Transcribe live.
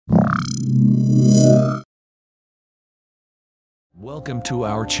Welcome to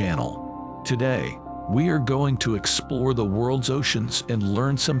our channel. Today, we are going to explore the world's oceans and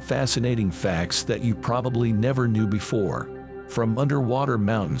learn some fascinating facts that you probably never knew before. From underwater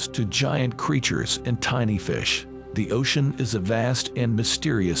mountains to giant creatures and tiny fish, the ocean is a vast and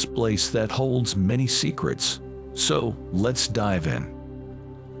mysterious place that holds many secrets. So, let's dive in.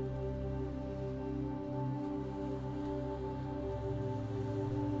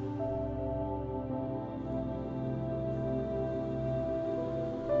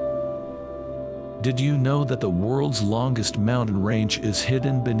 Did you know that the world's longest mountain range is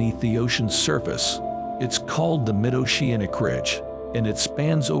hidden beneath the ocean's surface? It's called the Mid-Oceanic Ridge, and it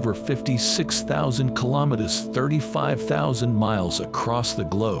spans over 56,000 kilometers, 35,000 miles across the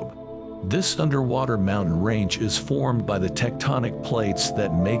globe. This underwater mountain range is formed by the tectonic plates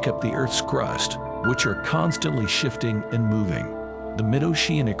that make up the Earth's crust, which are constantly shifting and moving. The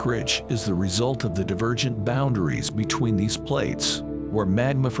Mid-Oceanic Ridge is the result of the divergent boundaries between these plates, where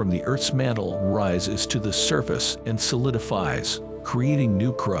magma from the Earth's mantle rises to the surface and solidifies, creating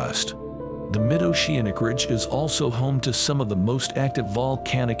new crust. The Mid-Oceanic Ridge is also home to some of the most active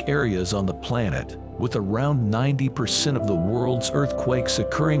volcanic areas on the planet, with around 90% of the world's earthquakes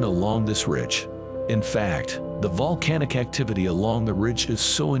occurring along this ridge. In fact, the volcanic activity along the ridge is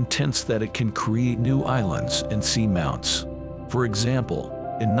so intense that it can create new islands and seamounts. For example,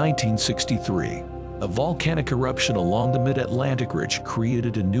 in 1963, a volcanic eruption along the Mid-Atlantic Ridge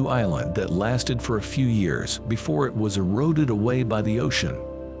created a new island that lasted for a few years before it was eroded away by the ocean.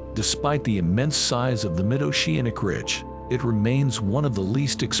 Despite the immense size of the Mid-Oceanic Ridge, it remains one of the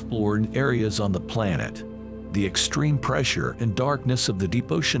least explored areas on the planet. The extreme pressure and darkness of the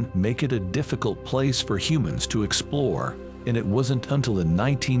deep ocean make it a difficult place for humans to explore, and it wasn't until the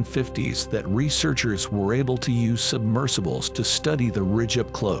 1950s that researchers were able to use submersibles to study the ridge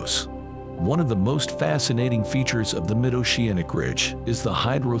up close. One of the most fascinating features of the Mid-Oceanic Ridge is the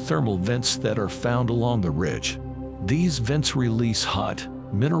hydrothermal vents that are found along the ridge. These vents release hot,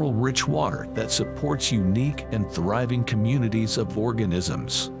 mineral-rich water that supports unique and thriving communities of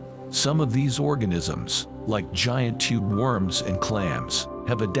organisms. Some of these organisms, like giant tube worms and clams,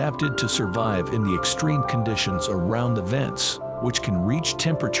 have adapted to survive in the extreme conditions around the vents, which can reach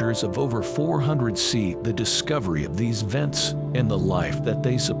temperatures of over 400 C. The discovery of these vents and the life that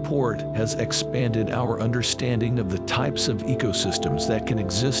they support has expanded our understanding of the types of ecosystems that can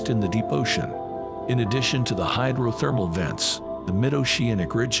exist in the deep ocean. In addition to the hydrothermal vents, the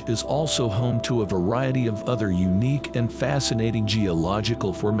Mid-Oceanic Ridge is also home to a variety of other unique and fascinating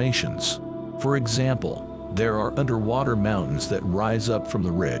geological formations. For example, there are underwater mountains that rise up from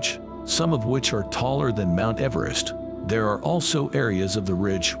the ridge, some of which are taller than Mount Everest. There are also areas of the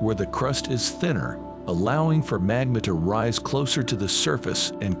ridge where the crust is thinner, allowing for magma to rise closer to the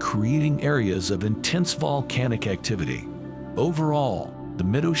surface and creating areas of intense volcanic activity. Overall, the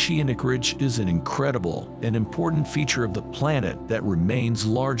Mid-Oceanic Ridge is an incredible and important feature of the planet that remains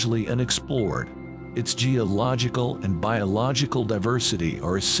largely unexplored. Its geological and biological diversity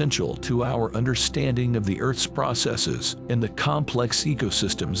are essential to our understanding of the Earth's processes and the complex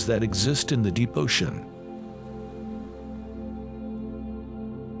ecosystems that exist in the deep ocean.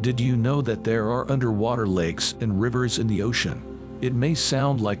 Did you know that there are underwater lakes and rivers in the ocean? It may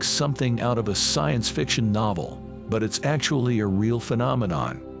sound like something out of a science fiction novel, but it's actually a real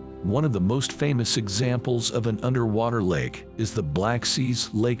phenomenon. One of the most famous examples of an underwater lake is the Black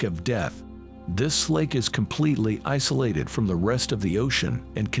Sea's Lake of Death. This lake is completely isolated from the rest of the ocean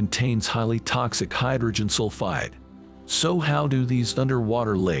and contains highly toxic hydrogen sulfide. So how do these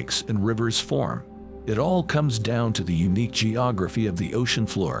underwater lakes and rivers form? It all comes down to the unique geography of the ocean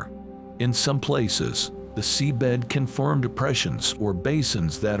floor. In some places, the seabed can form depressions or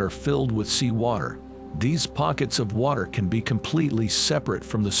basins that are filled with seawater. These pockets of water can be completely separate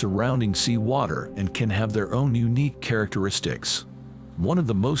from the surrounding seawater and can have their own unique characteristics. One of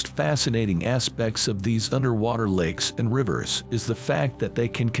the most fascinating aspects of these underwater lakes and rivers is the fact that they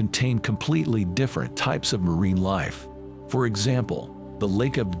can contain completely different types of marine life. For example, the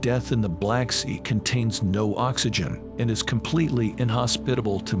Lake of Death in the Black Sea contains no oxygen and is completely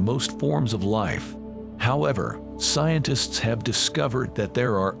inhospitable to most forms of life. However, scientists have discovered that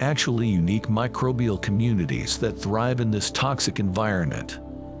there are actually unique microbial communities that thrive in this toxic environment.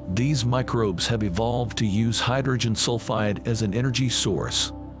 These microbes have evolved to use hydrogen sulfide as an energy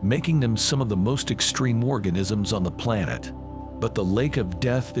source, making them some of the most extreme organisms on the planet. But the Lake of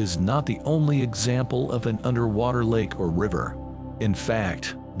Death is not the only example of an underwater lake or river. In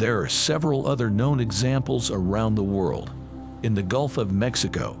fact, there are several other known examples around the world. In the Gulf of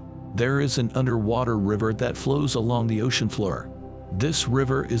Mexico, there is an underwater river that flows along the ocean floor. This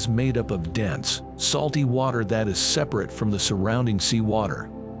river is made up of dense, salty water that is separate from the surrounding seawater.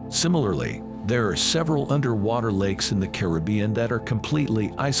 Similarly, there are several underwater lakes in the Caribbean that are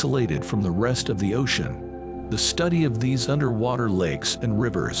completely isolated from the rest of the ocean. The study of these underwater lakes and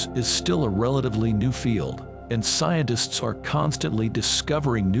rivers is still a relatively new field, and scientists are constantly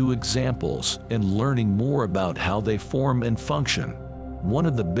discovering new examples and learning more about how they form and function. One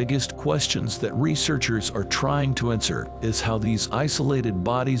of the biggest questions that researchers are trying to answer is how these isolated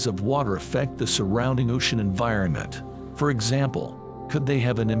bodies of water affect the surrounding ocean environment. For example, could they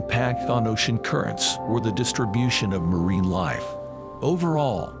have an impact on ocean currents or the distribution of marine life?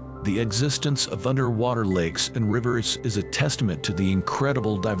 Overall, the existence of underwater lakes and rivers is a testament to the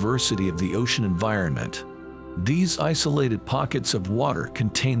incredible diversity of the ocean environment. These isolated pockets of water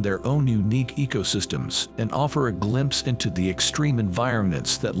contain their own unique ecosystems and offer a glimpse into the extreme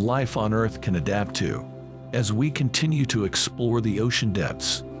environments that life on Earth can adapt to. As we continue to explore the ocean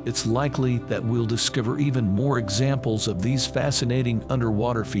depths, it's likely that we'll discover even more examples of these fascinating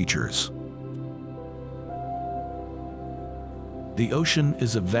underwater features. The ocean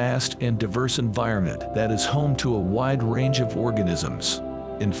is a vast and diverse environment that is home to a wide range of organisms.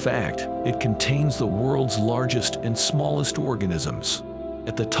 In fact, it contains the world's largest and smallest organisms.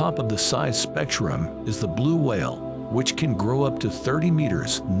 At the top of the size spectrum is the blue whale, which can grow up to 30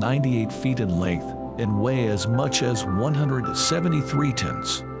 meters, 98 feet in length, and weigh as much as 173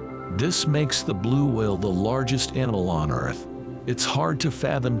 tons. This makes the blue whale the largest animal on Earth. It's hard to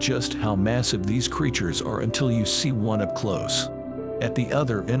fathom just how massive these creatures are until you see one up close. At the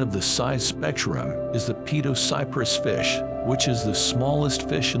other end of the size spectrum is the Pediocypress fish, which is the smallest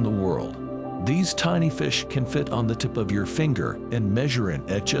fish in the world. These tiny fish can fit on the tip of your finger and measure in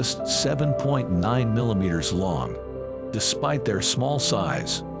at just 7.9 millimeters long. Despite their small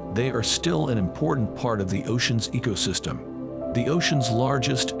size, they are still an important part of the ocean's ecosystem. The ocean's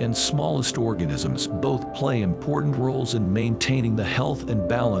largest and smallest organisms both play important roles in maintaining the health and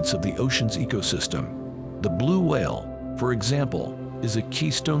balance of the ocean's ecosystem. The blue whale, for example, is a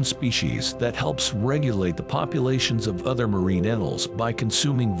keystone species that helps regulate the populations of other marine animals by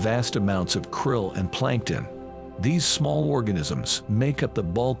consuming vast amounts of krill and plankton. These small organisms make up the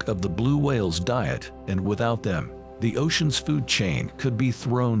bulk of the blue whale's diet, and without them, the ocean's food chain could be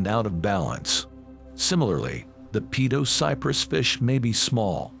thrown out of balance. Similarly, the Pediocypress fish may be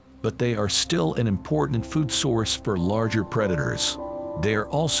small, but they are still an important food source for larger predators. They are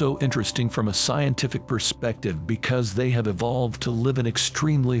also interesting from a scientific perspective because they have evolved to live in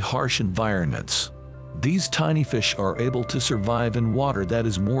extremely harsh environments. These tiny fish are able to survive in water that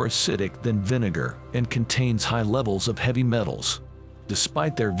is more acidic than vinegar and contains high levels of heavy metals.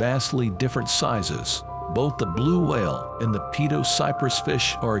 Despite their vastly different sizes, both the blue whale and the Pediocypress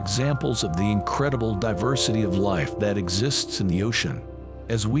fish are examples of the incredible diversity of life that exists in the ocean.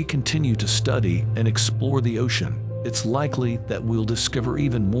 As we continue to study and explore the ocean, it's likely that we'll discover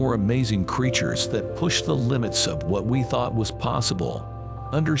even more amazing creatures that push the limits of what we thought was possible.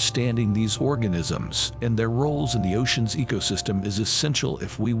 Understanding these organisms and their roles in the ocean's ecosystem is essential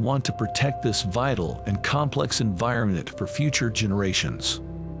if we want to protect this vital and complex environment for future generations.